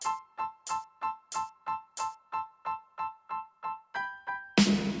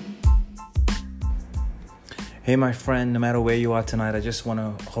Hey, my friend, no matter where you are tonight, I just want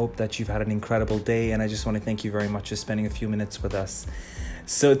to hope that you've had an incredible day, and I just want to thank you very much for spending a few minutes with us.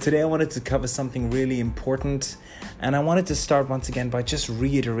 So today I wanted to cover something really important, and I wanted to start once again by just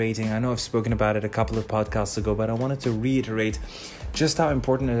reiterating. I know I've spoken about it a couple of podcasts ago, but I wanted to reiterate just how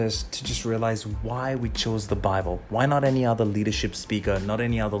important it is to just realize why we chose the Bible. Why not any other leadership speaker, not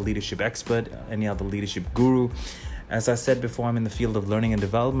any other leadership expert, any other leadership guru? As I said before, I'm in the field of learning and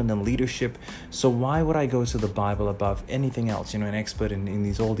development and leadership. So why would I go to the Bible above anything else, an expert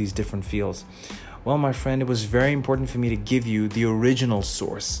in all these different fields? Well, my friend, it was very important for me to give you the original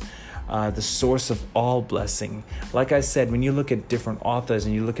source, the source of all blessing. Like I said, when you look at different authors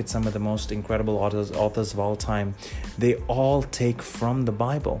and you look at some of the most incredible authors of all time, they all take from the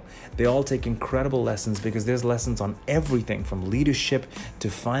Bible. They all take incredible lessons because there's lessons on everything from leadership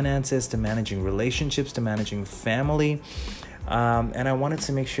to finances to managing relationships to managing family. And I wanted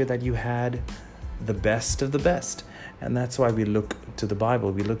to make sure that you had the best of the best. And that's why we look to the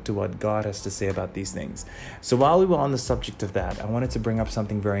Bible. We look to what God has to say about these things. So while we were on the subject of that, I wanted to bring up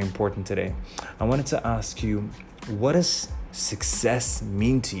something very important today. I wanted to ask you, what does success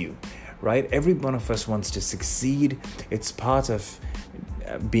mean to you? Right? Every one of us wants to succeed. It's part of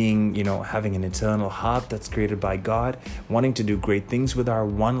being, having an eternal heart that's created by God, wanting to do great things with our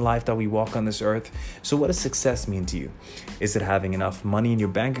one life that we walk on this earth. So what does success mean to you? Is it having enough money in your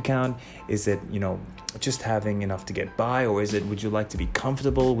bank account? Is it, just having enough to get by? Or would you like to be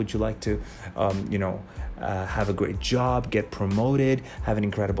comfortable? Would you like to, have a great job, get promoted, have an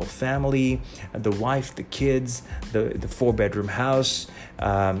incredible family, the wife, the kids, the 4-bedroom house,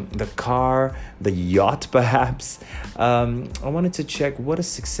 the car, the yacht perhaps? I wanted to check, what does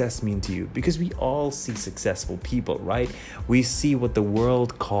success mean to you? Because we all see successful people, right? We see what the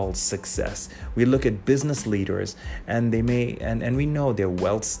world calls success. We look at business leaders and they may, and we know their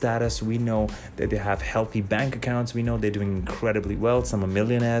wealth status. We know that they have healthy bank accounts. We know they're doing incredibly well. Some are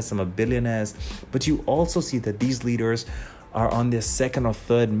millionaires, some are billionaires. But you also see that these leaders are on their second or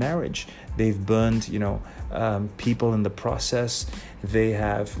third marriage. They've burned, people in the process. They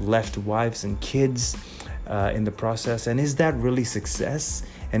have left wives and kids in the process. And is that really success?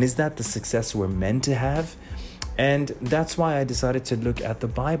 And is that the success we're meant to have? And that's why I decided to look at the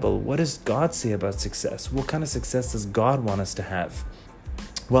Bible. What does God say about success? What kind of success does God want us to have?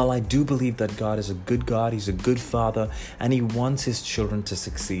 Well, I do believe that God is a good God. He's a good father, and he wants his children to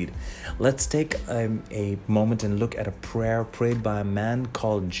succeed. Let's take a moment and look at a prayer prayed by a man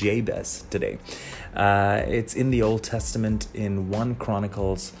called Jabez today. It's in the Old Testament in 1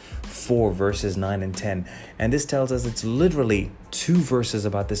 Chronicles 4 verses 9 and 10. And this tells us it's literally 2 verses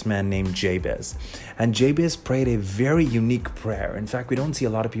about this man named Jabez. And Jabez prayed a very unique prayer. In fact, we don't see a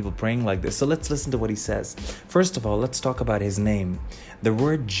lot of people praying like this. So let's listen to what he says. First of all, let's talk about his name. The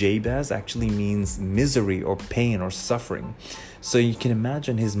word Jabez actually means misery or pain or suffering. So you can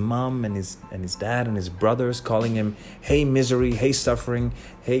imagine his mom and his dad and his brothers calling him, hey, misery, hey, suffering,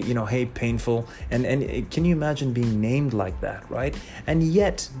 hey, hey, painful. And can you imagine being named like that, right? And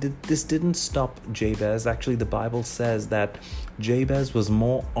yet this didn't stop Jabez. Actually, the Bible says that Jabez was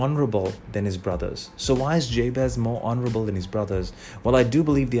more honorable than his brothers. So why is Jabez more honorable than his brothers? Well, I do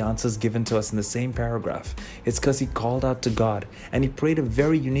believe the answer is given to us in the same paragraph. It's because he called out to God and he prayed a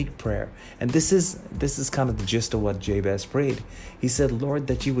very unique prayer. And this is kind of the gist of what Jabez prayed. He said, Lord,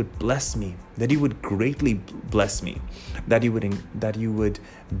 that you would bless me, that you would greatly bless me, that you would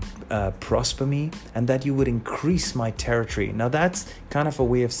prosper me, and that you would increase my territory. Now that's kind of a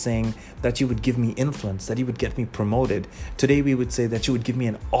way of saying that you would give me influence, that you would get me promoted. Today we would say that you would give me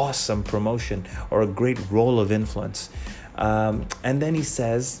an awesome promotion or a great role of influence. And then he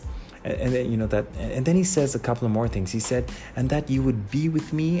says, and then he says a couple of more things. He said, and that you would be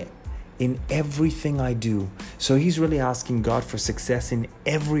with me in everything I do. So he's really asking God for success in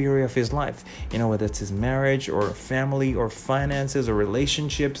every area of his life, whether it's his marriage or family or finances or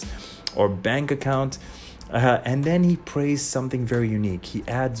relationships or bank account. And then he prays something very unique. He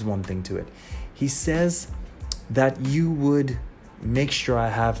adds one thing to it. He says that you would make sure I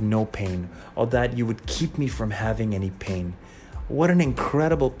have no pain, or that you would keep me from having any pain. What an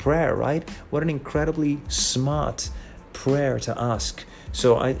incredible prayer, right? What an incredibly smart prayer to ask.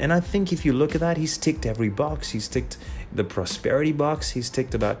 So I think if you look at that, he's ticked every box. He's ticked the prosperity box. He's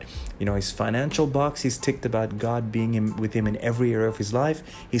ticked about, his financial box. He's ticked about God being with him in every area of his life.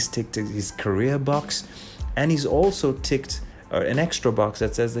 He's ticked his career box. And he's also ticked an extra box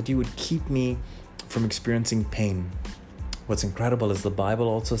that says that you would keep me from experiencing pain. What's incredible is the Bible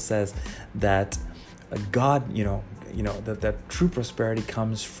also says that God, that true prosperity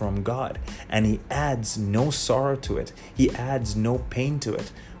comes from God, and he adds no sorrow to it. He adds no pain to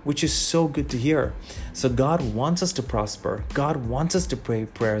it. which is so good to hear. So God wants us to prosper. God wants us to pray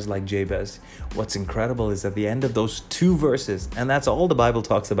prayers like Jabez. What's incredible is at the end of those 2 verses, and that's all the Bible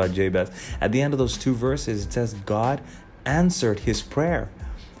talks about Jabez. At the end of those 2 verses, it says God answered his prayer.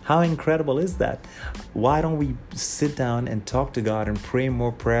 How incredible is that? Why don't we sit down and talk to God and pray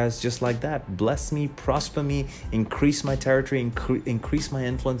more prayers just like that? Bless me, prosper me, increase my territory, increase my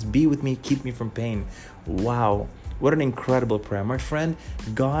influence, be with me, keep me from pain. Wow, what an incredible prayer. My friend,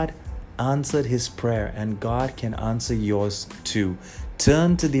 God answered his prayer, and God can answer yours too.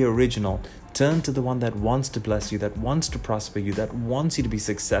 Turn to the original. Turn to the one that wants to bless you, that wants to prosper you, that wants you to be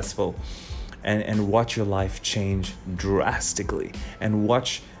successful. And watch your life change drastically, and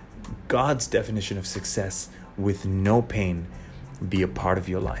watch God's definition of success with no pain be a part of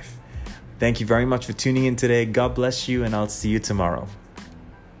your life. Thank you very much for tuning in today. God bless you, and I'll see you tomorrow.